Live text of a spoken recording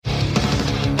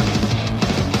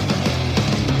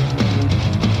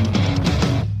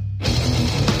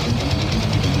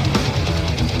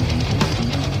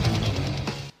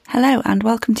Hello and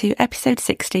welcome to episode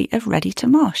 60 of Ready to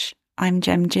Mosh. I'm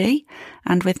Gem G,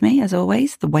 and with me, as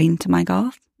always, the Wayne to my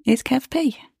Garth, is Kev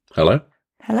P. Hello.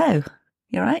 Hello.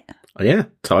 You all right? Yeah,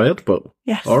 tired, but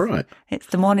yes. All right. It's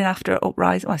the morning after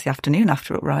Uprising. Well, it's the afternoon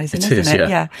after Uprising, It isn't is, it?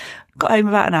 yeah. Got home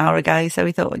about an hour ago, so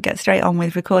we thought we'd get straight on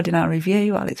with recording our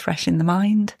review while it's fresh in the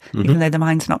mind, even though the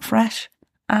mind's not fresh.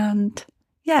 And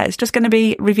yeah, it's just going to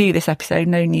be review this episode,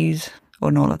 no news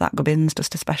or all of that gubbins,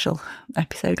 just a special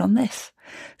episode on this.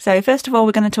 So first of all,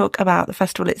 we're going to talk about the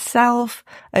festival itself,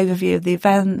 overview of the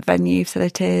event, venue,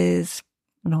 facilities,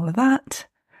 and all of that.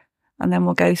 And then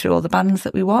we'll go through all the bands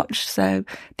that we watched. So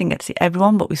didn't get to see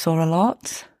everyone, but we saw a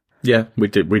lot. Yeah, we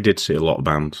did see a lot of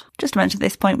bands. Just to mention at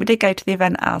this point, we did go to the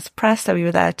event as press, so we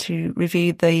were there to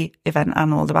review the event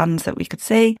and all the bands that we could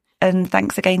see. And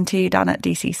thanks again to Dan at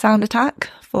DC Sound Attack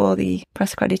for the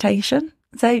press accreditation.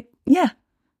 So yeah,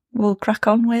 we'll crack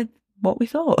on with what we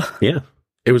thought. Yeah.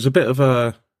 It was a bit of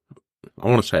I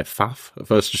want to say a faff at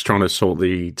first, just trying to sort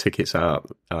the tickets out.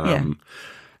 Again,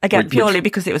 purely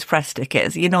because it was press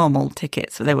tickets. Your normal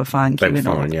tickets, they were fine. They were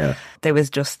fine, yeah. There was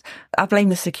just, I blame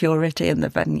the security and the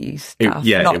venue staff,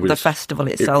 not the festival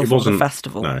itself. It wasn't the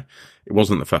festival. No, it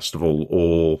wasn't the festival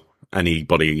or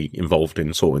anybody involved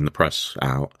in sorting the press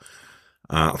out.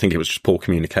 I think it was just poor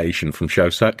communication from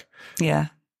Showsec. Yeah.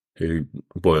 Who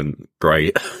weren't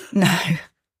great. No.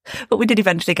 But we did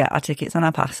eventually get our tickets and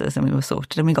our passes and we were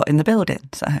sorted and we got in the building.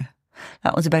 So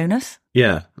that was a bonus.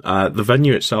 Yeah. The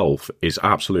venue itself is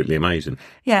absolutely amazing.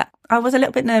 Yeah. I was a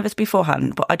little bit nervous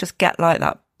beforehand, but I just get like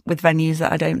that with venues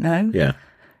that I don't know. Yeah.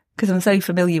 Because I'm so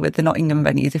familiar with the Nottingham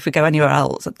venues. If we go anywhere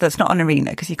else, that's not an arena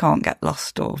because you can't get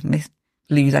lost or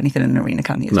lose anything in an arena,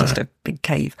 can you? It's just a big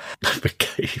cave. Big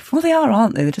cave. Well, they are,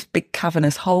 aren't they? They're just big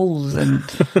cavernous holes and...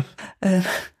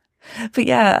 But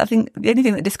yeah, I think the only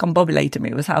thing that discombobulated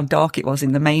me was how dark it was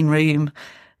in the main room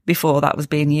before that was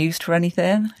being used for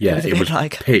anything. Yeah, it was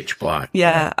like pitch black.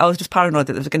 Yeah, I was just paranoid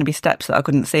that there was going to be steps that I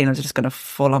couldn't see and I was just going to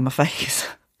fall on my face.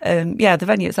 Yeah, the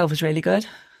venue itself was really good.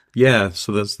 Yeah,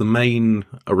 so there's the main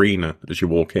arena as you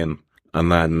walk in,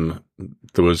 and then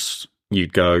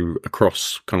you'd go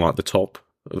across kind of like the top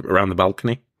around the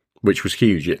balcony, which was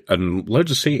huge, and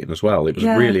loads of seating as well. It was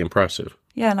really impressive.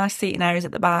 Yeah, nice seating areas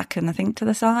at the back and I think to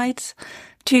the sides.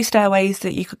 2 stairways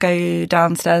that you could go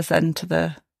downstairs then to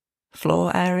the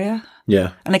floor area.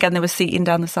 Yeah. And again, there was seating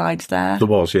down the sides there. There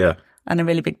was, yeah. And a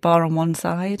really big bar on one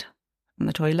side and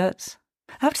the toilets.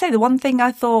 I have to say the one thing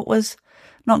I thought was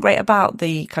not great about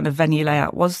the kind of venue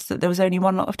layout was that there was only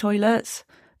one lot of toilets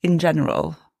in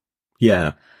general.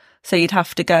 Yeah. So you'd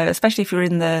have to go, especially if you're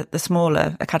in the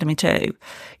smaller Academy 2,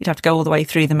 you'd have to go all the way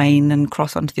through the main and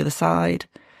cross onto the other side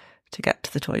to get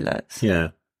to the toilets.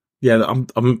 Yeah. Yeah,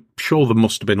 I'm sure there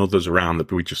must have been others around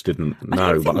that we just didn't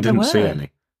know, but I didn't see any.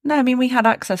 No, I mean, we had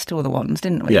access to all the ones,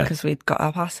 didn't we? Yeah. Because we'd got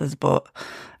our passes, but I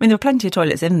mean, there were plenty of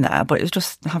toilets in there, but it was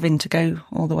just having to go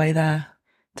all the way there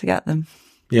to get them.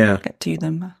 Yeah. Get to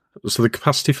them. So the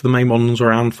capacity for the main one's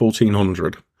around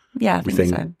 1,400. Yeah, I think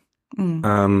so.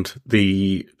 And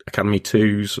the Academy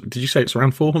 2s, did you say it's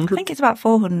around 400? I think it's about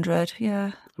 400,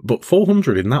 yeah. But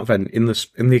 400 in that event, in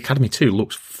the Academy 2,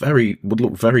 would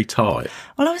look very tight.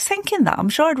 Well, I was thinking that. I'm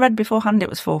sure I'd read beforehand it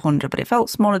was 400, but it felt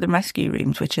smaller than Rescue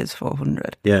Rooms, which is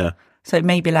 400. Yeah. So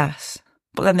maybe less.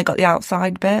 But then they got the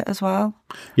outside bit as well.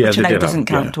 Yeah, which I know doesn't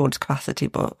count towards capacity,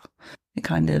 but it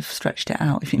kind of stretched it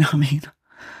out, if you know what I mean.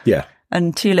 Yeah.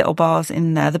 And 2 little bars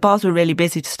in there. The bars were really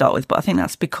busy to start with, but I think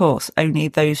that's because only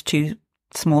those 2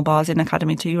 small bars in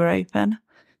Academy 2 were open.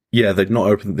 Yeah, they didn't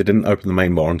open the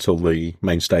main bar until the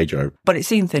main stage opened. But it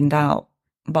seemed thinned out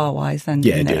bar-wise then,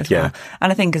 didn't it? Yeah. And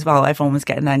I think as well, everyone was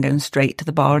getting there and going straight to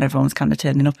the bar and everyone was kind of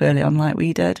turning up early on like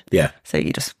we did. Yeah. So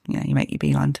you just, you make your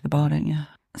beeline to the bar, don't you?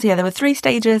 So yeah, there were 3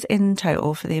 stages in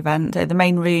total for the event. So the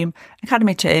main room,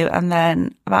 Academy 2, and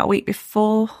then about a week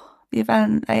before the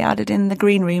event, they added in the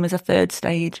green room as a 3rd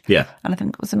stage. Yeah. And I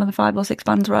think it was another 5 or 6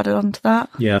 bands were added onto that.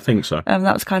 Yeah, I think so.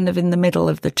 That was kind of in the middle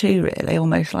of the 2, really,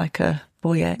 almost like a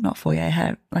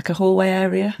like a hallway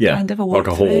area. Yeah, kind of a like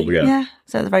a hall, yeah. Yeah,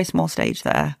 so it's a very small stage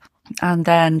there. And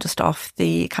then just off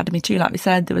the Academy 2, like we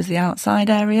said, there was the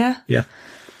outside area. Yeah.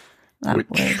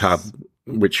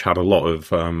 Which had a lot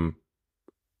of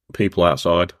people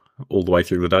outside all the way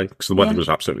through the day because the weather was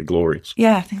absolutely glorious.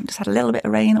 Yeah, I think it just had a little bit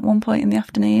of rain at one point in the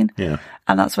afternoon. Yeah.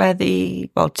 And that's where the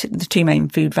 2 main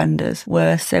food vendors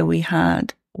were. So we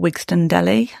had Wigston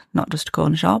Deli, not just a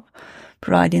corner shop,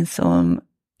 providing some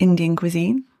Indian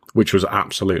cuisine. which was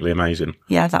absolutely amazing.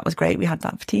 Yeah, that was great. We had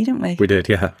that for tea, didn't we? We did,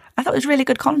 yeah. I thought it was a really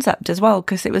good concept as well,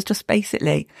 because it was just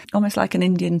basically almost like an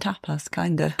Indian tapas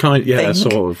kind of Yeah, thing.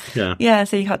 sort of, yeah. Yeah,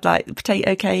 so you had like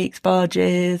potato cakes,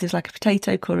 barges, there's like a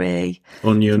potato curry,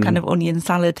 Onion. kind of onion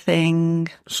salad thing.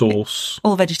 Sauce.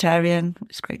 All vegetarian,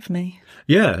 which is great for me.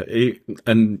 Yeah,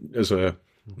 and as a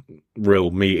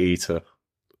real meat eater,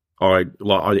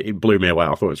 it blew me away.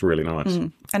 I thought it was really nice.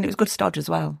 And it was good stodge as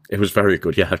well. It was very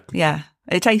good, yeah. Yeah,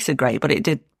 it tasted great, but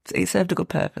it served a good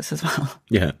purpose as well.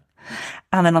 Yeah.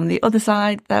 And then on the other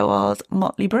side, there was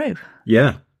Motley Brew.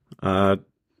 Yeah.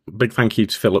 Big thank you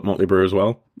to Phil at Motley Brew as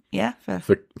well. Yeah.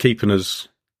 For keeping us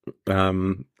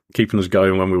going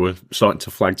when we were starting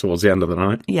to flag towards the end of the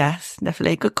night. Yes,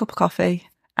 definitely. Good cup of coffee.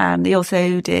 And they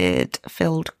also did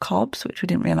filled cobs, which we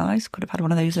didn't realise. Could have had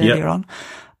one of those earlier on.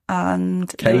 And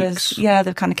cakes.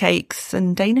 the kind of cakes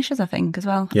and Danishes, I think, as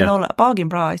well. Yeah. And all at a bargain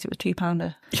price. It was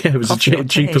 £2. Yeah, it was the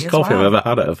cheapest coffee I've ever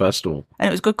had at a festival. And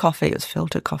it was good coffee. It was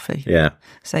filtered coffee. Yeah.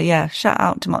 So yeah, shout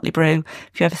out to Motley Brew.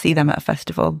 If you ever see them at a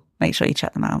festival, make sure you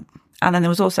check them out. And then there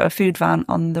was also a food van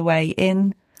on the way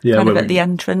in, kind of at the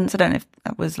entrance. I don't know if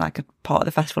that was like a part of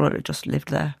the festival or it just lived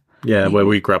there. Yeah, where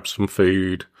we grabbed some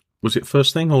food. Was it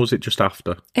first thing or was it just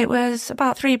after? It was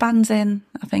about 3 bands in,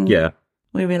 I think. Yeah.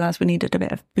 We realised we needed a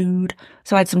bit of food.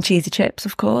 So I had some cheesy chips,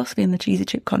 of course, being the cheesy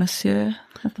chip connoisseur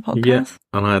of the podcast. Yeah,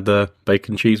 and I had the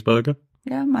bacon cheeseburger.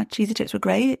 Yeah, my cheesy chips were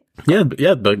great. Yeah,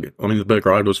 the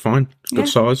burger I had was fine. Good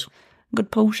size.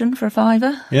 Good portion for a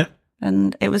 £5. Yeah.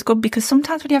 And it was good because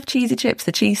sometimes when you have cheesy chips,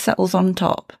 the cheese settles on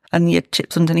top and your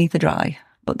chips underneath are dry,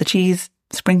 but the cheese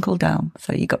sprinkled down,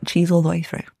 so you got cheese all the way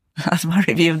through. That's my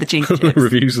review of the cheesy chips.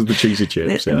 Reviews of the cheesy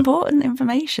chips, It's important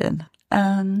information.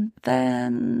 And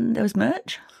then there was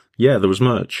merch. Yeah, there was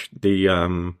merch. There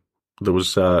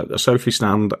was a Sophie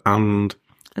stand and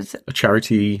a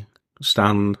charity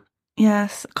stand.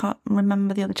 Yes, I can't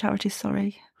remember the other charities,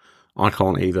 sorry. I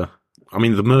can't either. I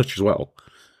mean, the merch as well.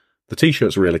 The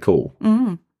T-shirts are really cool.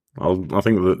 I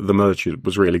think the merch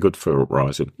was really good for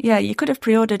Uprising. Yeah, you could have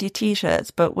pre-ordered your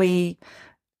T-shirts, but we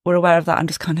were aware of that and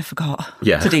just kind of forgot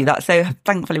to do that. So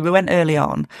thankfully we went early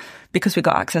on because we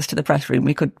got access to the press room.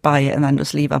 We could buy it and then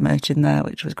just leave our merch in there,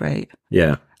 which was great.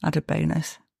 Yeah. Added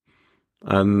bonus.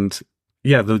 And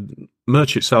yeah, the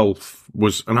merch itself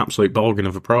was an absolute bargain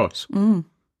of a price. And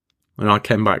I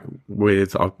came back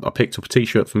with, I picked up a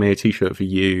T-shirt for me, a T-shirt for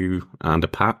you and a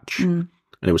patch and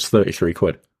it was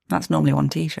 £33. That's normally one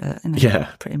T-shirt, isn't it? Yeah.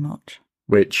 Pretty much.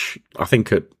 Which I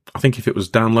think if it was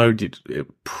downloaded,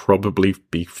 it'd probably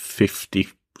be 50,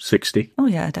 60. Oh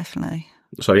yeah, definitely.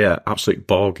 So yeah, absolute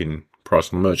bargain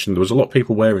price on the merch. And there was a lot of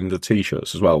people wearing the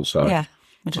T-shirts as well. So yeah,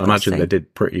 I imagine they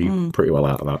did pretty well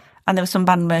out of that. And there was some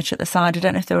band merch at the side. I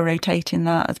don't know if they were rotating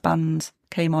that as bands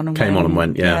came on and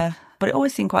went. Yeah. But it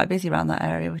always seemed quite busy around that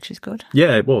area, which is good.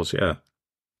 Yeah, it was, yeah.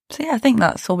 So yeah, I think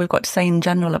that's all we've got to say in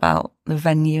general about the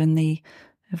venue and the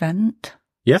event.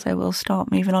 Yeah. So we'll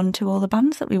start moving on to all the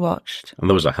bands that we watched. And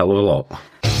there was a hell of a lot.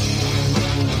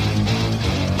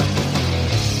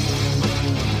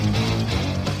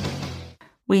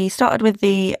 We started with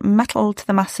the Metal to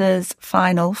the Masses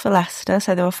final for Leicester,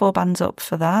 so there were 4 bands up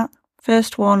for that.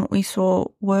 First one we saw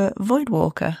were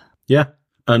Voidwalker. Yeah,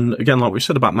 and again, like we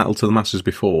said about Metal to the Masses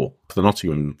before, for the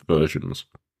Nottingham versions,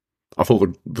 I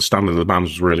thought the standard of the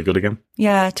bands was really good again.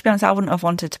 Yeah, to be honest, I wouldn't have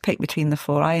wanted to pick between the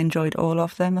 4. I enjoyed all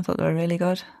of them. I thought they were really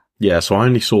good. Yeah, so I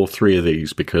only saw 3 of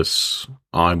these because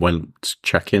I went to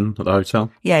check in at the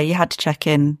hotel. Yeah, you had to check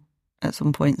in at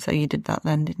some point, so you did that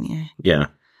then, didn't you? Yeah.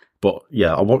 But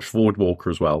yeah, I watched Voidwalker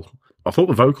as well. I thought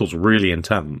the vocals were really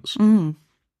intense. And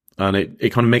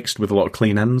it kind of mixed with a lot of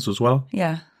clean ends as well.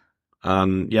 Yeah.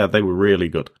 And yeah, they were really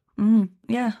good.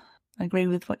 Yeah, I agree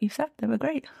with what you said. They were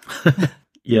great.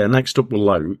 Yeah, next up were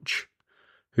Loach,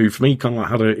 who for me kind of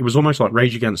had it was almost like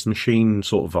Rage Against the Machine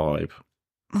sort of vibe.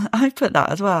 I put that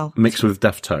as well. Mixed with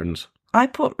Deftones.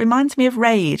 Reminds me of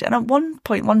Raid. And at one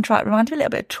point, one track reminded me a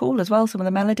little bit of Tool as well, some of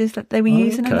the melodies that they were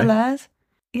using in the layers.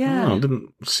 Yeah. Oh,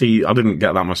 I didn't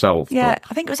get that myself. Yeah,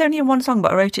 but... I think it was only in one song,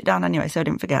 but I wrote it down anyway, so I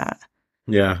didn't forget.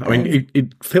 Yeah, I mean,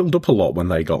 it filled up a lot when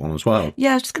they got on as well.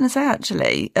 Yeah, I was just going to say,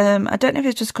 actually, I don't know if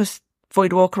it's just because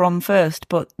Voidwalker on first,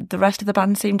 but the rest of the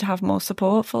band seemed to have more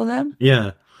support for them.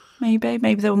 Yeah. Maybe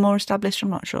they were more established, I'm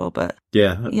not sure, but...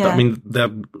 Yeah. I mean, they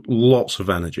had lots of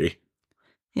energy.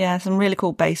 Yeah, some really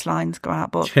cool bass lines go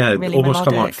out, but really almost melodic.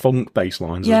 kind of like funk bass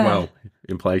lines as well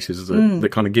in places that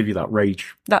kind of give you that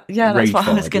rage. That's what vibe,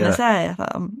 I was going to say. I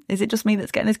thought, is it just me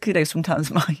that's getting this? Kudos?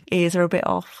 Sometimes my ears are a bit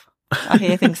off. I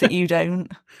hear things that you don't.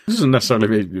 This isn't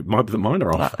necessarily, it might be that mine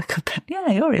are off.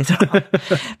 Yeah, your ears are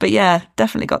off. But yeah,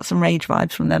 definitely got some rage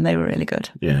vibes from them. They were really good.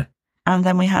 Yeah. And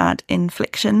then we had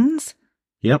Inflictions.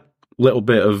 Yep. Little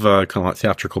bit of kind of like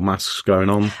theatrical masks going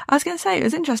on. I was going to say, it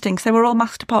was interesting because they were all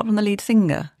masked apart from the lead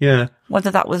singer. Yeah.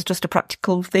 Whether that was just a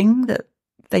practical thing that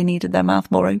they needed their mouth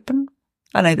more open.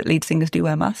 I know that lead singers do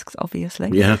wear masks, obviously.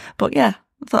 Yeah. But yeah,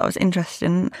 I thought it was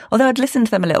interesting. Although I'd listened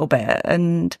to them a little bit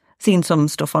and seen some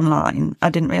stuff online, I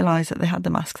didn't realise that they had the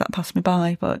masks. That passed me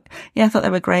by. But yeah, I thought they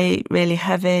were great, really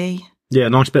heavy. Yeah,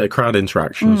 nice bit of crowd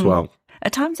interaction as well.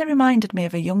 At times they reminded me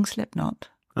of a young Slipknot.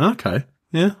 Okay,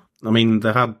 yeah. I mean,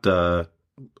 they had a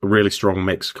really strong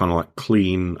mix, kind of like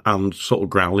clean and sort of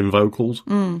growling vocals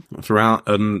throughout.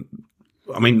 And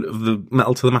I mean, the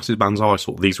Metal to the Masses bands I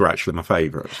saw, these were actually my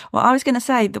favourites. Well, I was going to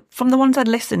say, from the ones I'd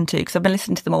listened to, because I've been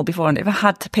listening to them all before, and if I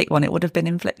had to pick one, it would have been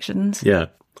Inflictions. Yeah.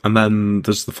 And then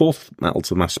there's the fourth Metal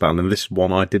to the Masses band, and this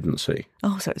one I didn't see.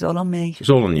 Oh, so it's all on me.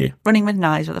 It's all on you. Running with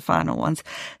Knives were the final ones.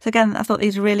 So again, I thought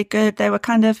these were really good. They were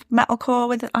kind of metalcore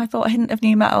with, I thought, a hint of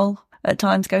new metal at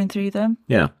times going through them.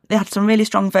 Yeah. They had some really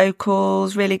strong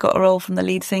vocals, really got a roll from the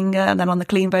lead singer, and then on the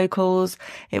clean vocals,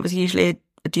 it was usually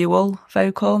a dual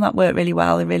vocal, and that worked really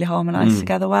well. They really harmonised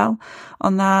together well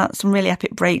on that. Some really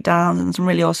epic breakdowns and some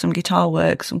really awesome guitar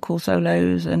work, some cool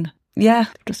solos, and yeah,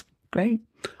 just great.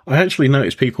 I actually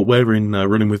noticed people wearing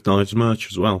Running with Knives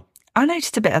merch as well. I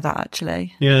noticed a bit of that,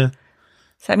 actually. Yeah.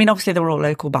 So, I mean, obviously they were all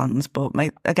local bands, but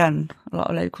again, a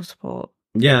lot of local support.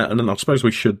 Yeah, and then I suppose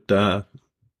we should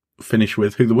finish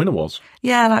with who the winner was.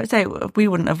 Yeah, like I say, we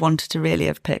wouldn't have wanted to really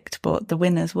have picked, but the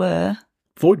winners were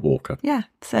Voidwalker. Yeah,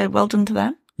 so well done to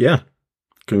them. Yeah,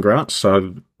 congrats.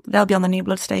 So they'll be on the New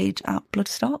Blood stage at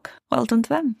Bloodstock. Well done to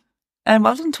them. And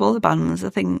well done to all the bands. I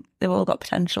think they've all got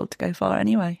potential to go far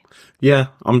anyway. Yeah,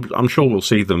 I'm sure we'll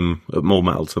see them at more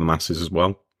Metal to the Masses as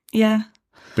well. Yeah.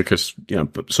 Because,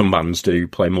 but some bands do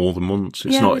play more than once.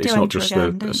 It's not just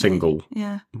a single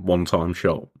one-time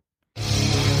shot.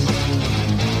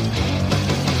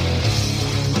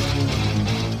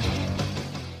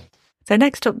 So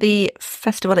next up, the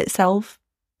festival itself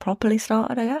properly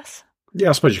started, I guess. Yeah,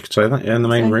 I suppose you could say that, in the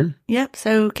main room. Yep,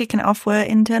 so kicking it off were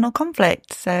internal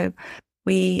conflict. So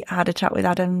we had a chat with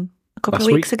Adam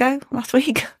last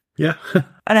week. Yeah.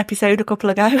 An episode a couple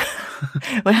ago.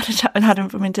 We had a chat with Adam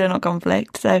from Internal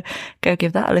Conflict, so go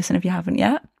give that a listen if you haven't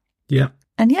yet. Yeah.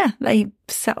 And yeah, they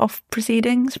set off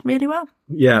proceedings really well.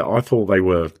 Yeah, I thought they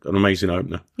were an amazing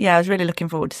opener. Yeah, I was really looking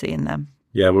forward to seeing them.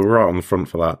 Yeah, we were right on the front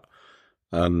for that.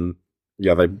 And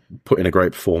yeah, they put in a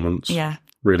great performance. Yeah.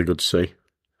 Really good to see.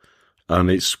 And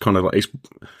it's kind of like,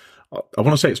 I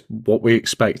want to say it's what we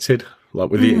expected. Like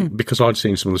with because I'd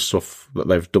seen some of the stuff that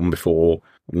they've done before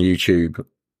on YouTube,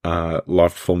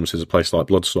 live performances at a place like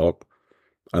Bloodstock,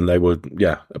 and they were,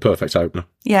 a perfect opener.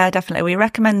 Yeah, definitely. We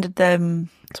recommended them.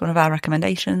 It's one of our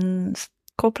recommendations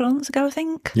a couple of months ago, I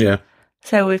think. Yeah.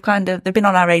 So they've been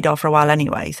on our radar for a while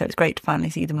anyway, so it's great to finally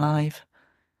see them live.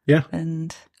 Yeah.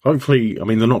 And hopefully, I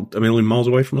mean, they're not a million miles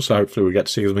away from us, so hopefully we get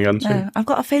to see them again too. I've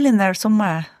got a feeling they're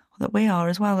somewhere that we are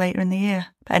as well later in the year.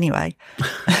 But anyway,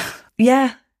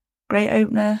 yeah, great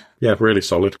opener. Yeah, really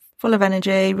solid. Full of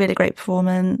energy, really great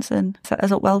performance, and set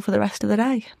us up well for the rest of the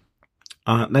day.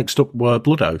 Next up were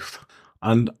Blood Oath,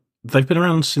 and they've been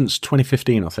around since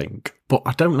 2015, I think. But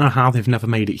I don't know how they've never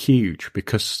made it huge,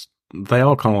 because they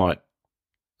are kind of like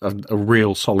a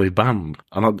real solid band.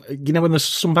 And when there's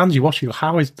some bands you watch, you go,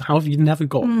 how have you never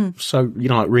got so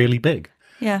like really big?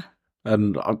 Yeah.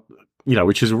 And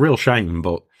which is a real shame,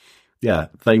 but yeah,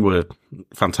 they were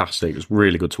fantastic. It was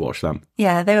really good to watch them.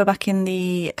 Yeah, they were back in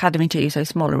the Academy too, so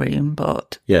smaller room,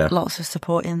 but lots of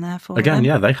support in there for them. Again,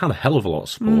 yeah, they had a hell of a lot of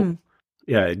support.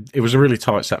 Yeah, it was a really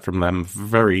tight set from them.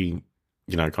 Very,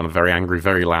 kind of very angry,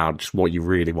 very loud, just what you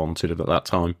really wanted at that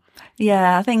time.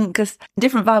 Yeah, I think because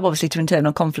different vibe obviously to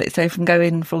Internal Conflict. So from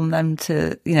going from them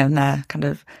to, their kind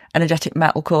of energetic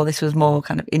metalcore, this was more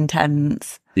kind of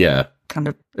intense. Yeah. Kind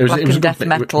of black and death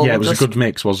metal. Yeah, it was a good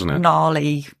mix, wasn't it?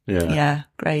 Gnarly. Yeah,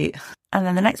 great. And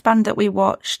then the next band that we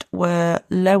watched were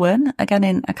Lowen, again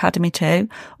in Academy 2.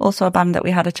 Also a band that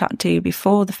we had a chat to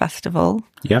before the festival.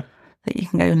 Yeah. That you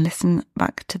can go and listen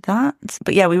back to that.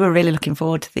 But yeah, we were really looking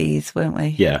forward to these, weren't we?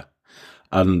 Yeah.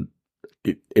 And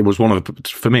it was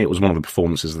for me, it was one of the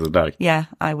performances of the day. Yeah,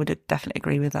 I would definitely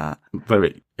agree with that.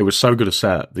 It was so good a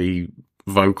set. The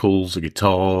vocals, the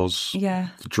guitars, the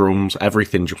drums,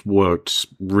 everything just worked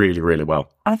really, really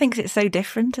well. And I think it's so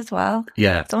different as well.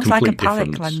 Yeah, it's almost like a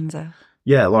palate cleanser.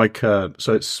 Yeah,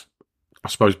 so it's, I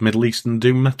suppose, Middle Eastern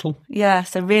doom metal. Yeah,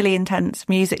 so really intense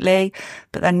musically,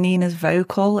 but then Nina's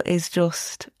vocal is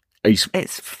just... It's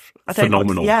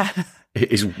phenomenal. Yeah.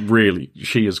 It is really...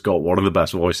 She has got one of the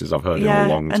best voices I've heard in a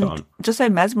long time. And just so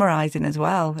mesmerising as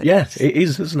well. Yeah, it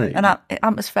is, isn't it? And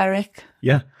atmospheric.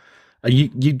 Yeah. And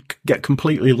you'd get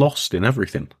completely lost in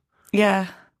everything. Yeah.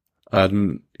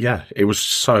 And yeah, it was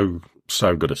so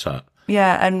good a set.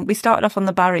 Yeah, and we started off on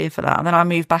the barrier for that, and then I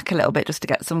moved back a little bit just to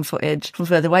get some footage from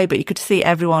further away, but you could see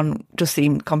everyone just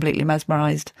seemed completely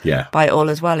mesmerised by it all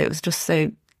as well. It was just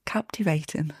so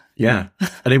captivating. Yeah.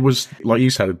 And it was, like you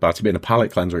said about it being a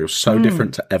palate cleanser, it was so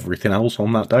different to everything else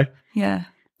on that day. Yeah.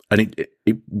 And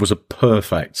it was a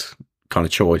perfect kind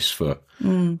of choice for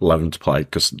Leven to play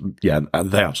because, yeah,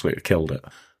 they absolutely killed it.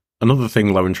 Another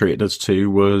thing Leven treated us to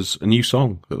was a new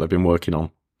song that they've been working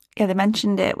on. Yeah, they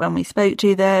mentioned it when we spoke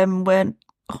to them. Weren't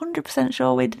 100%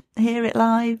 sure we'd hear it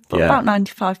live, but about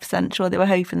 95% sure they were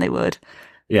hoping they would.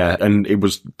 Yeah, and it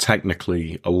was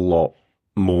technically a lot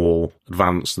more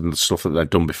advanced than the stuff that they'd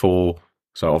done before.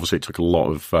 So obviously it took a lot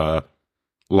of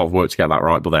work to get that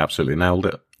right, but they absolutely nailed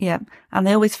it. Yeah, and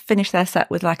they always finish their set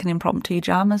with like an impromptu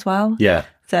jam as well. Yeah.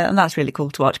 So, and that's really cool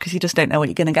to watch because you just don't know what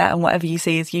you're going to get, and whatever you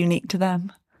see is unique to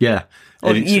them. Yeah.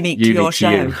 Or unique to your show.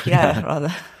 You. Yeah,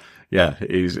 rather. Yeah,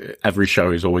 every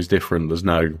show is always different. There's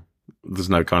no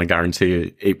kind of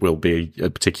guarantee it will be a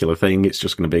particular thing. It's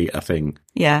just going to be a thing.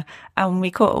 Yeah, and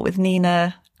we caught up with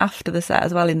Nina after the set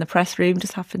as well in the press room.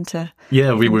 Just happened to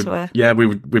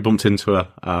we bumped into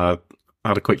her.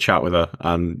 Had a quick chat with her,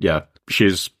 and yeah,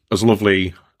 she's as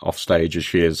lovely off stage as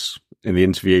she is in the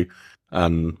interview,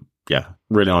 and yeah,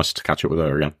 really nice to catch up with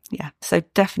her again. Yeah, so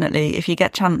definitely, if you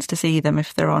get a chance to see them,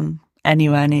 if they're on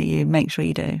anywhere near you, make sure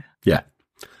you do. Yeah.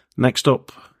 Next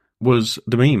up was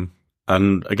The Meme.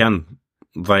 And again,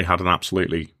 they had an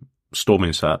absolutely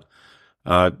storming set.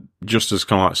 Just as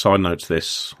kind of like side note to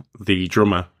this, the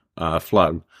drummer,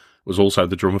 Flo, was also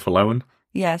the drummer for Leven.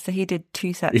 Yeah, so he did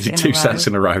two sets in a row. He did two sets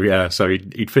in a row, yeah. So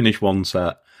he'd finish one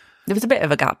set. There was a bit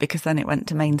of a gap because then it went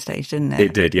to main stage, didn't it?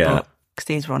 It did, yeah. Because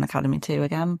these were on Academy 2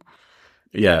 again.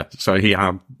 Yeah, so he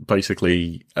had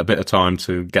basically a bit of time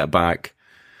to get back,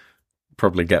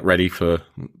 probably get ready for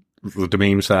the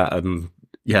Meme set, and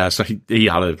yeah, so he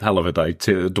had a hell of a day,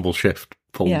 a double shift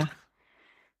pulled. Yeah.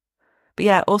 But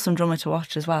yeah, awesome drummer to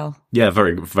watch as well. Yeah,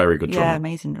 very, very good drummer. Yeah,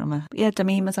 amazing drummer. But yeah,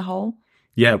 Meme as a whole.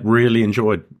 Yeah, really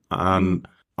enjoyed. And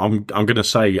I'm going to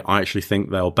say I actually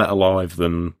think they're better live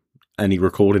than any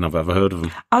recording I've ever heard of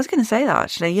them. I was going to say that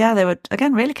actually. Yeah, they were,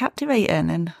 again, really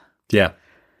captivating. And yeah,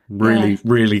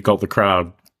 really got the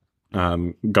crowd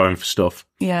going for stuff.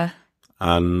 Yeah.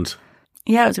 And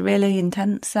yeah, it was a really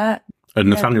intense set. And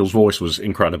Nathaniel's voice was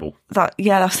incredible. That's what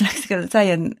I was next going to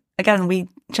say. And again, we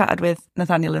chatted with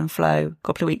Nathaniel and Flo a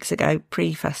couple of weeks ago,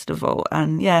 pre-festival,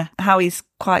 and yeah, how he's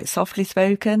quite softly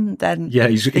spoken. Then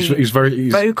he's very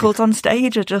vocals on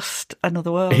stage are just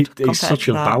another world. It's such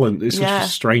a balance. It's such a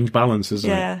strange balance,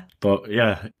 isn't it? But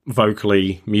yeah,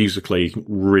 vocally, musically,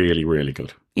 really, really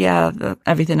good. Yeah,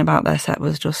 everything about their set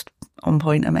was just on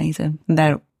point, amazing. And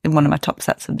they're in one of my top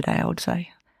sets of the day, I would say.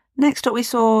 Next up, we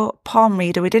saw Palm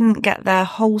Reader. We didn't get their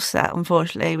whole set,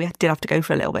 unfortunately. We did have to go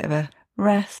for a little bit of a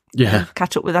rest. Yeah.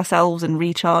 Catch up with ourselves and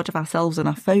recharge of ourselves and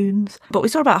our phones. But we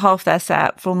saw about half their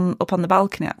set from up on the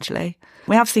balcony, actually.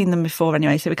 We have seen them before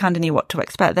anyway, so we kind of knew what to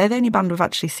expect. They're the only band we've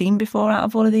actually seen before out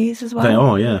of all of these as well. They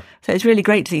are, yeah. So it's really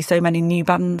great to see so many new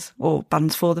bands, or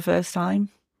bands for the first time.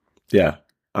 Yeah.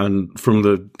 And from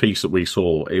the piece that we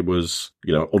saw, it was,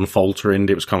 unfaltering.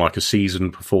 It was kind of like a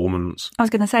seasoned performance. I was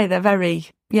going to say, they're very,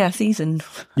 seasoned.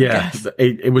 Yeah,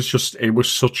 it was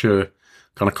such a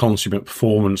kind of consummate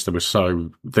performance.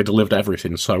 They delivered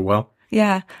everything so well.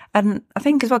 Yeah, and I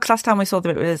think as well, because last time we saw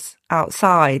them, it was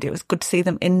outside. It was good to see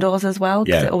them indoors as well,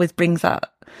 because it always brings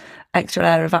that extra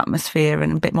layer of atmosphere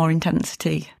and a bit more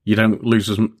intensity. You don't lose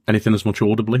anything as much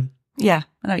audibly. Yeah,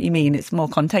 I know what you mean. It's more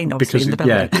contained, obviously, in the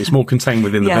building. Yeah, it's more contained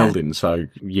within the building, so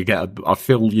I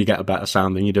feel you get a better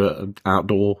sound than you do at an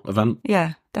outdoor event.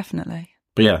 Yeah, definitely.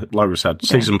 But yeah, like we said,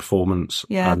 season performance.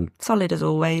 Yeah, solid as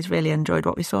always. Really enjoyed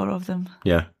what we saw of them.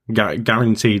 Yeah,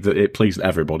 guaranteed that it pleased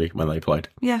everybody when they played.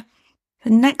 Yeah.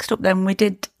 And next up then, we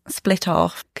did split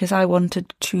off because I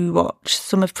wanted to watch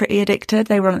some of Pretty Addicted.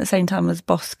 They were on at the same time as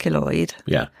Boss Killoid.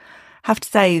 Yeah. Have to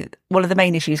say, one of the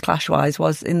main issues clash-wise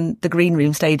was in the green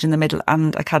room stage in the middle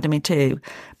and Academy 2,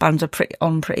 bands were pretty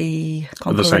concurrently.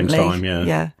 At the same time, yeah.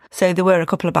 Yeah. So there were a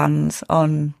couple of bands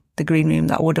on the green room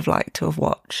that I would have liked to have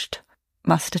watched.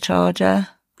 Master Charger,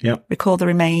 Recall the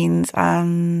Remains,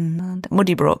 and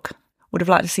Muddy Brook. Would have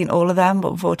liked to have seen all of them,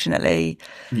 but unfortunately...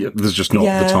 Yeah, there's just not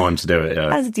the time to do it,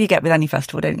 As you get with any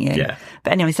festival, don't you? Yeah.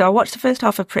 But anyway, so I watched the first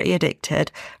half of Pretty Addicted.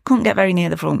 Couldn't get very near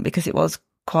the front because it was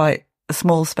quite a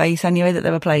small space anyway that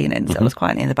they were playing in, so it was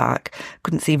quite near the back.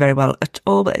 Couldn't see very well at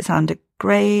all, but it sounded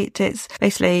great. It's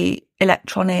basically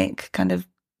electronic, kind of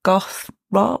goth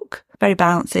rock. Very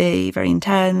bouncy, very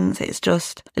intense. It's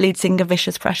just the lead singer,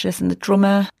 Vicious Precious, and the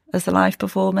drummer, as the live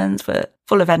performance, but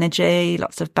full of energy,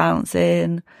 lots of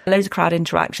bouncing, loads of crowd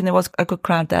interaction. There was a good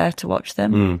crowd there to watch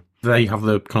them. They have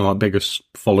the kind of like biggest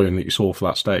following that you saw for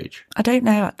that stage. I don't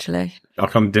know, actually. I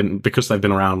kind of didn't, because they've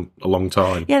been around a long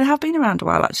time. Yeah, they have been around a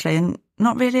while, actually, and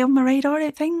not really on my radar, I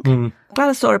don't think. Glad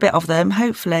I saw a bit of them,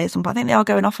 hopefully. I think they are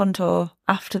going off on tour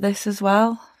after this as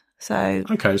well. So,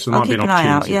 okay, so there might be an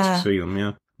opportunity to see them,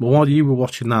 yeah. Well, while you were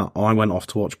watching that, I went off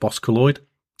to watch Boss Colloid.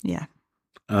 Yeah.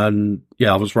 And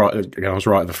yeah, I was right at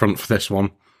the front for this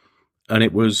one. And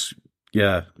it was,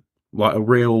 yeah, like a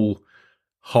real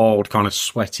hard, kind of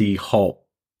sweaty, hot,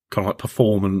 kind of like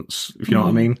performance, if you know what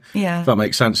I mean. Yeah. If that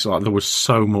makes sense. Like there was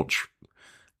so much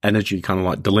energy kind of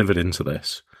like delivered into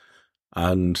this.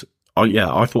 And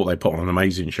I thought they put on an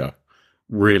amazing show.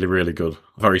 Really, really good.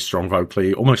 Very strong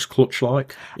vocally, almost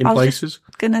Clutch-like in places. I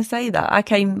was going to say that. I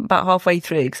came about halfway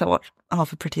through because I watched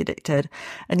half of Pretty Addicted.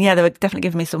 And yeah, they were definitely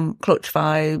giving me some Clutch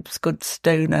vibes, good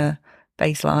stoner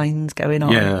bass lines going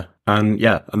on. Yeah. And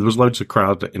there was loads of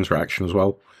crowd interaction as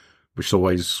well, which is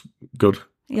always good.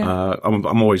 Yeah.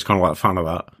 I'm always kind of like a fan of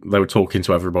that. They were talking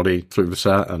to everybody through the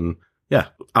set and yeah,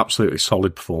 absolutely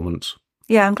solid performance.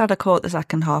 Yeah, I'm glad I caught the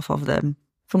second half of them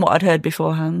from what I'd heard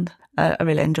beforehand. I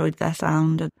really enjoyed their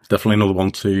sound. Definitely another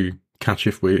one to catch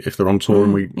if they're on tour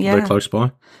and they're close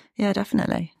by. Yeah,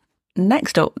 definitely.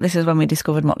 Next up, this is when we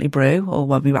discovered Motley Brew, or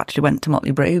when we actually went to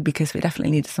Motley Brew, because we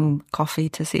definitely needed some coffee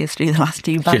to see us through the last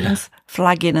two bands,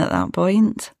 flagging at that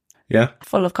point. Yeah.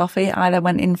 Full of coffee. I then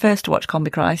went in first to watch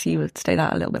Combi Cry, so you would stay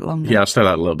out a little bit longer. Yeah, I stayed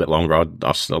out a little bit longer.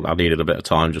 I needed a bit of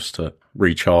time just to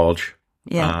recharge.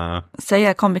 Yeah.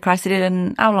 Combi Christ, they did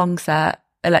an hour-long set,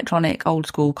 electronic,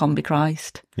 old-school Combi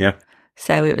Christ. Yeah.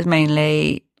 So it was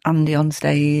mainly Andy on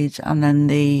stage and then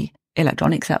the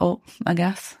electronic setup, I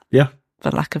guess. Yeah. For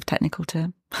lack of technical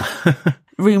term.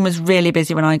 Room was really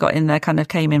busy when I got in there, kind of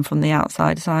came in from the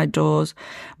outside side doors.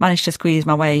 Managed to squeeze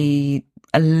my way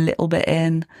a little bit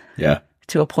in. Yeah.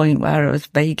 To a point where I was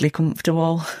vaguely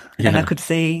comfortable. Yeah. And I could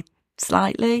see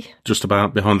slightly. Just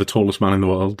about behind the tallest man in the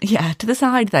world. Yeah, to the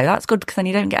side though. That's good because then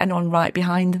you don't get anyone right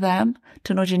behind them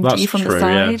to nudge into you from the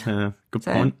side. Yeah. Good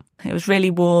point. It was really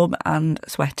warm and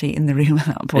sweaty in the room at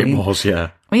that point. It was,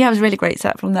 yeah. Well, yeah, it was a really great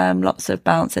set from them. Lots of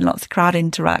bouncing, lots of crowd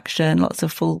interaction, lots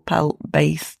of full pelt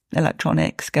bass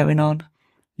electronics going on.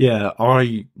 Yeah,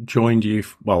 I joined you.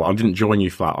 Well, I didn't join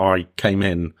you for that. I came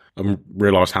in and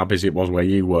realised how busy it was where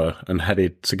you were and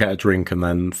headed to get a drink and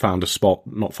then found a spot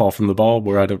not far from the bar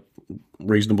where I had a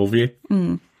reasonable view.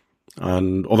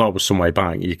 And although I was some way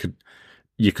back,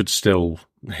 you could still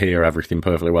hear everything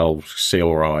perfectly well, see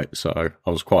all right. So I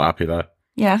was quite happy there.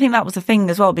 Yeah, I think that was the thing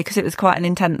as well, because it was quite an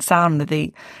intense sound with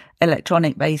the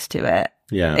electronic bass to it.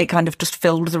 Yeah. It kind of just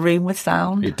filled the room with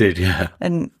sound. It did, yeah.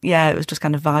 And yeah, it was just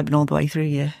kind of vibing all the way through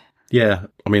you. Yeah.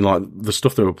 I mean, like, the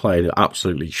stuff they were playing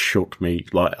absolutely shook me.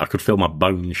 Like, I could feel my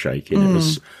bones shaking. It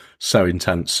was so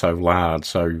intense, so loud,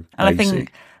 so bassy. And I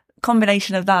think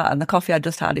combination of that and the coffee I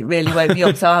just had, it really woke me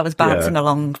up. So I was bouncing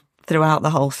along throughout the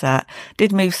whole set.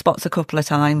 Did move spots a couple of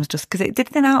times just because it did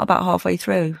thin out about halfway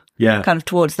through. Yeah. Kind of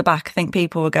towards the back. I think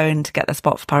people were going to get their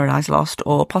spot for Paradise Lost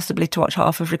or possibly to watch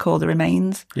half of Recall the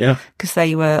Remains. Yeah. Because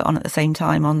they were on at the same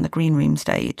time on the green room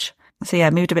stage. So yeah,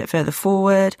 moved a bit further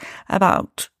forward.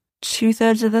 About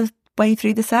 2/3 of the way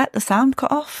through the set, the sound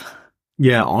cut off.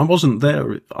 Yeah, I wasn't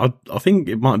there. I think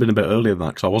it might have been a bit earlier than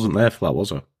that because I wasn't there for that,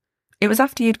 was I? It was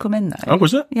after you'd come in though. Oh,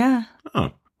 was it? Yeah. Oh,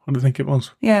 I didn't think it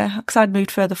was. Yeah, because I'd moved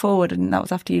further forward and that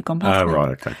was after you'd gone past me. Oh, right,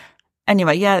 okay.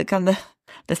 Anyway, yeah, kind of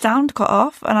the sound cut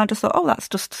off and I just thought, oh, that's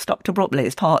just stopped abruptly.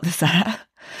 It's part of the set.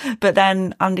 But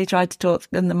then Andy tried to talk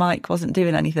and the mic wasn't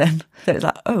doing anything. So it was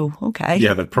like, oh, okay.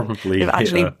 Yeah, they'd probably They've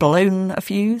actually blown a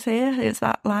fuse here. It's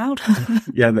that loud.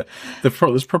 Yeah,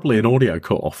 there's probably an audio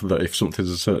cut off that if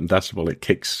something's a certain decibel, it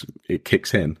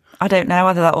kicks in. I don't know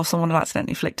whether that or someone had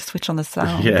accidentally flicked a switch on the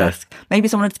sound desk. Maybe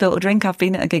someone had spilled a drink. I've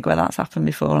been at a gig where that's happened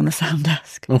before on the sound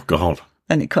desk. Oh, God.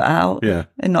 And it cut out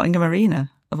in Nottingham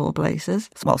Arena, of all places.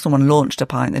 Well, someone launched a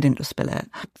pint, they didn't just spill it.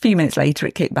 A few minutes later,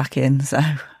 it kicked back in,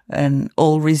 and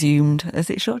all resumed as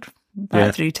it should,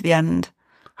 right through to the end.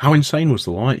 How insane was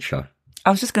the light show? I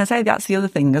was just going to say, that's the other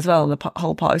thing as well, the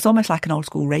whole part. It was almost like an old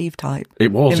school rave type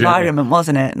environment,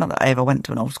 wasn't it? Not that I ever went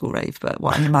to an old school rave, but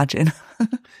what I imagine.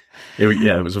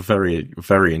 It was a very,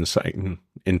 very insane,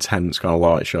 intense kind of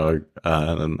light show.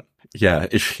 And yeah,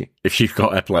 if you've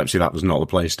got epilepsy, that was not the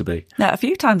place to be. No, a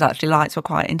few times actually lights were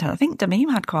quite intense. I think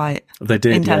Damim had quite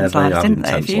intense lights, didn't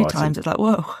they? A few times it's like,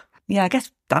 whoa. Yeah, I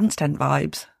guess dance tent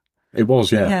vibes. It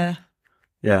was, yeah. Yeah.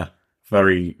 Yeah.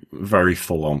 Very, very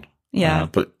full on. Yeah.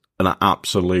 But an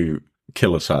absolute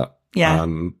killer set. Yeah.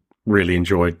 Really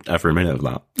enjoyed every minute of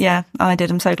that. Yeah, I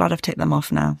did. I'm so glad I've ticked them off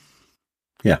now.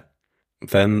 Yeah.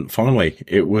 Then finally,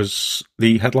 it was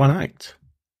the headline act.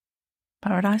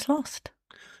 Paradise Lost.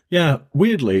 Yeah,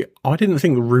 weirdly, I didn't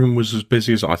think the room was as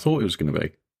busy as I thought it was going to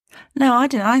be. No, I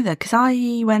didn't either, because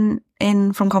I went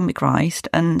in from Comic Christ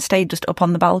and stayed just up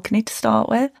on the balcony to start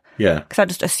with. Yeah. Because I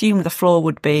just assumed the floor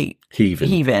would be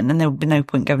heaving and there would be no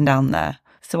point going down there.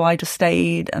 So I just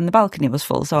stayed and the balcony was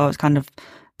full, so I was kind of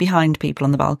behind people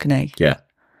on the balcony. Yeah.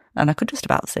 And I could just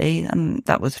about see, and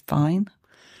that was fine.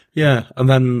 Yeah, and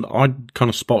then I kind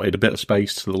of spotted a bit of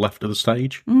space to the left of the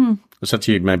stage. I said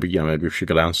to you, maybe we should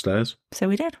go downstairs. So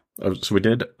we did. So we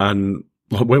did, and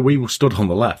where we were stood on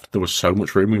the left, there was so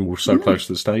much room, and we were so close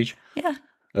to the stage. Yeah.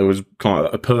 It was kind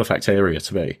of a perfect area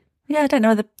to be. Yeah, I don't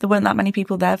know, there weren't that many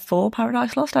people there for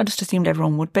Paradise Lost. I just assumed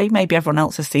everyone would be. Maybe everyone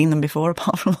else has seen them before,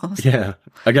 apart from us. Yeah.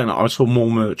 Again, I saw more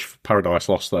merch for Paradise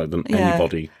Lost, though, than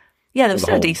anybody. Yeah, there was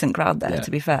still a decent crowd there,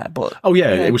 to be fair. But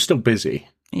it was still busy.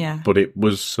 Yeah. But it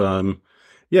was,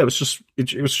 it was just,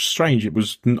 it was strange.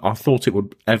 I thought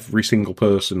every single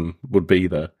person would be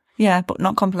there. Yeah, but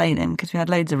not complaining, because we had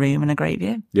loads of room and a great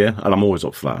view. Yeah, and I'm always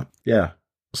up for that. Yeah.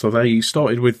 So they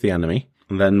started with The Enemy,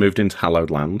 and then moved into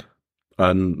Hallowed Land.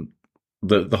 And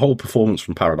the whole performance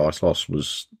from Paradise Lost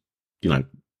was,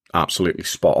 absolutely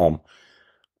spot on.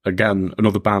 Again,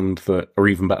 another band that are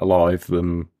even better live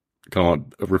than kind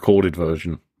of like a recorded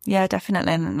version. Yeah,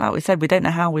 definitely. And like we said, we don't know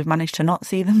how we've managed to not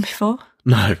see them before.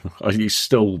 No, it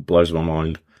still blows my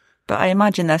mind. But I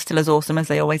imagine they're still as awesome as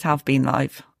they always have been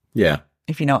live. Yeah.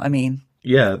 If you know what I mean.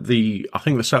 Yeah, I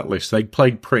think the set list, they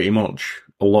played pretty much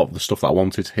a lot of the stuff that I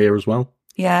wanted to hear as well.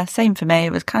 Yeah, same for me.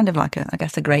 It was kind of like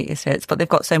a greatest hits, but they've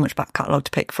got so much back catalogue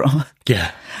to pick from.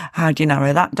 Yeah. How do you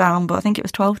narrow that down? But I think it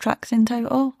was 12 tracks in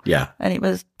total. Yeah. And it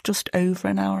was just over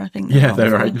an hour, I think. Yeah,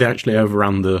 they actually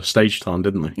overran the stage time,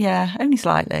 didn't they? Yeah, only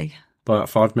slightly. By about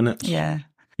 5 minutes? Yeah.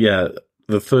 Yeah,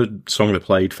 the third song they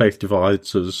played, Faith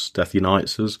Divides Us, Death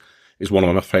Unites Us, is one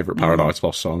of my favourite Paradise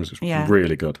Lost songs. It's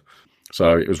really good.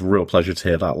 So it was a real pleasure to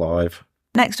hear that live.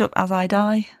 Next up, As I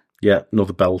Die. Yeah,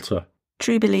 another belter.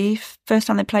 True Belief. First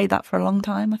time they played that for a long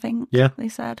time, I think. Yeah. They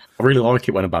said. I really like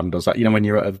it when a band does that. When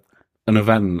you're at an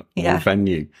event or a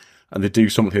venue and they do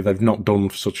something they've not done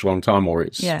for such a long time, or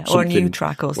it's or a new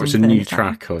track or something. Or it's a new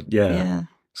track.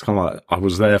 It's kind of like, I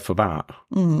was there for that.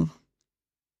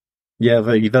 Yeah,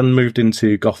 they then moved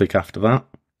into Gothic after that.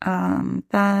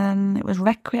 Then it was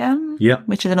Requiem. Yeah.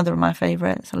 Which is another of my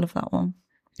favourites. I love that one.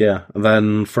 Yeah, and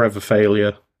then Forever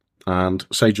Failure and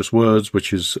Say Just Words,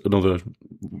 which is another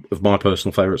of my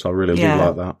personal favourites. I really do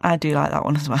like that. I do like that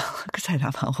one as well. I could say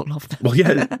that about all of them. Well,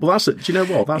 yeah. Well, that's it. Do you know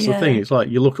what? That's the thing. It's like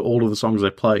you look at all of the songs they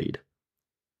played,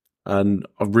 and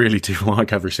I really do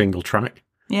like every single track.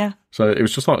 Yeah. So it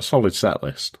was just like a solid set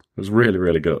list. It was really,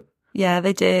 really good. Yeah,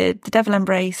 they did The Devil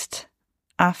Embraced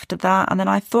after that, and then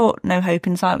I thought No Hope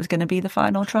in Sight was going to be the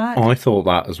final track. I thought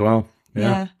that as well.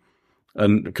 Yeah.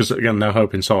 And because, again, No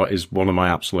Hope in Sight is one of my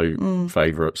absolute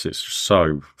favourites. It's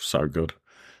so, so good.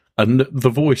 And the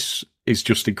voice is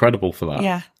just incredible for that.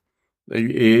 Yeah.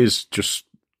 It is just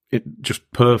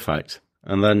perfect.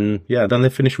 And then, then they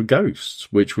finished with Ghosts,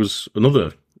 which was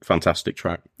another fantastic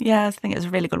track. Yeah, I think it was a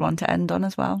really good one to end on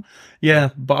as well. Yeah,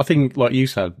 but I think, like you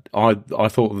said, I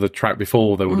thought of the track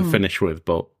before they would have finished with,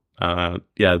 but but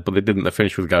they didn't. They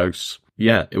finished with Ghosts.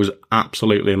 Yeah, it was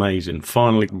absolutely amazing.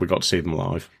 Finally, we got to see them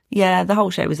live. Yeah, the whole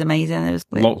show was amazing. There was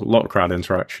a lot of crowd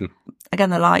interaction. Again,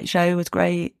 the light show was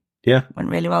great. Yeah. Went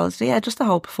really well. So, just the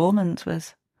whole performance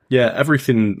was... Yeah,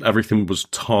 everything was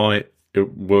tight.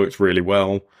 It worked really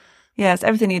well. Yeah, it's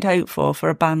everything you'd hope for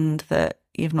a band that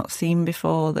you've not seen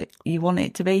before, that you want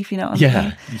it to be, if you know what I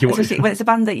mean. Especially when it's a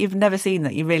band that you've never seen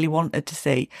that you really wanted to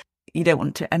see. You don't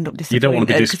want to end up disappointed. You don't want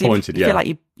to be disappointed, you feel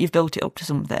like you've built it up to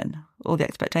something, all the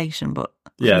expectation, but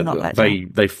not let down.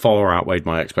 They far outweighed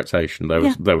my expectation.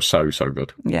 They were so, so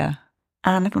good. Yeah.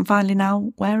 And I can finally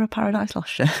now wear a Paradise Lost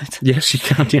shirt. Yes, you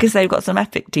can. Because they've got some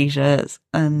epic T-shirts,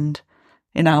 and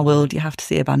in our world, you have to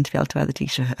see a band to be able to wear the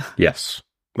T-shirt. Yes,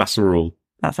 that's the rule.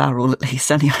 That's our rule, at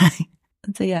least, anyway.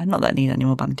 So, not that I need any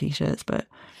more band T-shirts, but...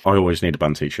 I always need a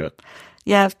band T-shirt.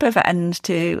 Yeah, it's a perfect end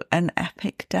to an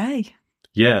epic day.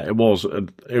 Yeah, it was.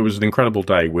 It was an incredible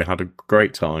day. We had a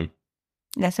great time.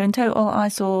 Yeah, so in total, I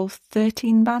saw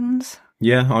 13 bands.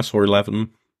 Yeah, I saw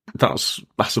 11. That's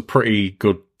a pretty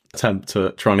good attempt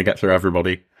at trying to get through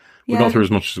everybody. We got through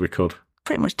as much as we could.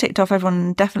 Pretty much ticked off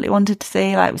everyone definitely wanted to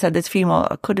see. Like we said, there's a few more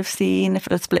I could have seen if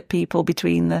it had split people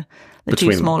between the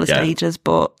two smaller stages,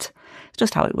 but it's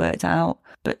just how it worked out.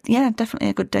 But yeah, definitely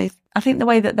a good day. I think the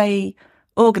way that they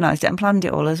organised it and planned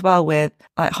it all as well, with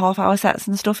like half-hour sets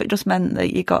and stuff, it just meant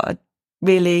that you got a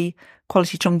really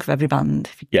quality chunk of every band.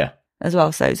 Yeah. As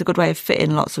well, so it's a good way of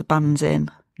fitting lots of bands in.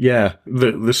 Yeah,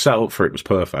 the setup for it was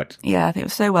perfect. Yeah, I think it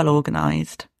was so well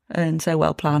organised and so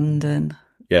well planned, and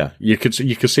Yeah, you could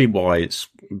see why it's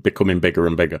becoming bigger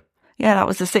and bigger. yeah, that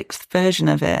was the 6th version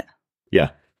of it.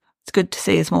 Yeah, It's good to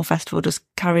see a small festival just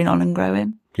carrying on and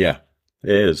growing. yeah,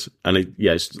 it is, and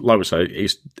it's like we say,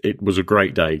 it was a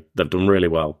great day. They've done really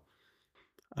well,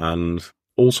 and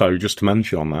also just to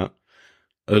mention on that,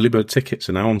 early bird tickets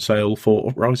are now on sale for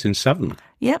Uprising 7.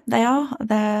 Yep, they are.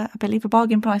 They're, I believe, a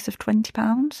bargain price of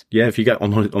 £20. Yeah, if you get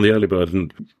on the early bird,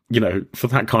 and for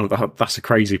that kind of that's a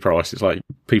crazy price. It's like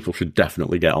people should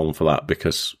definitely get on for that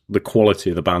because the quality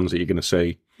of the bands that you're going to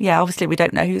see. Yeah, obviously we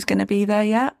don't know who's going to be there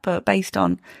yet, but based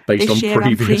on this year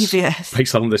and previous,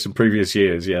 based on this and previous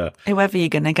years, yeah, whoever you're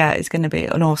going to get is going to be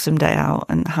an awesome day out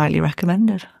and highly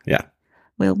recommended. Yeah,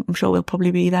 I'm sure we'll probably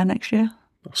be there next year.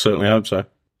 I certainly hope so.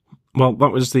 Well,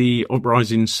 that was the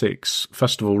Uprising 6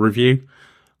 festival review.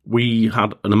 We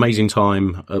had an amazing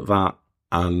time at that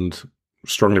and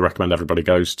strongly recommend everybody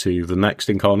goes to the next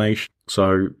incarnation.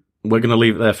 So we're going to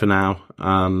leave it there for now,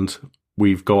 and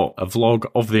we've got a vlog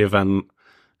of the event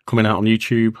coming out on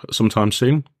YouTube sometime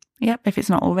soon. Yep, if it's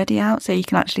not already out, so you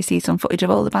can actually see some footage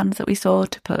of all the bands that we saw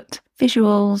to put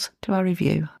visuals to our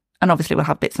review. And obviously we'll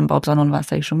have bits and bobs on all of our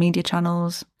social media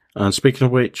channels. And speaking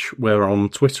of which, we're on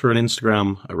Twitter and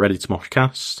Instagram at Ready to Mosh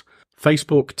Cast,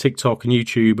 Facebook, TikTok and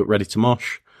YouTube at Ready to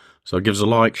Mosh. So give us a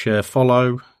like, share,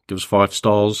 follow, give us 5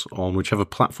 stars on whichever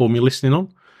platform you're listening on,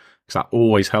 because that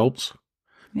always helps.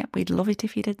 Yep, we'd love it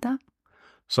if you did that.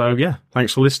 So yeah,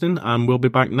 thanks for listening, and we'll be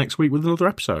back next week with another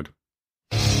episode.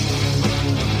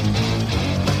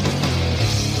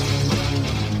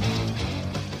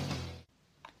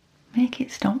 Make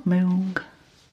it stop, Moog.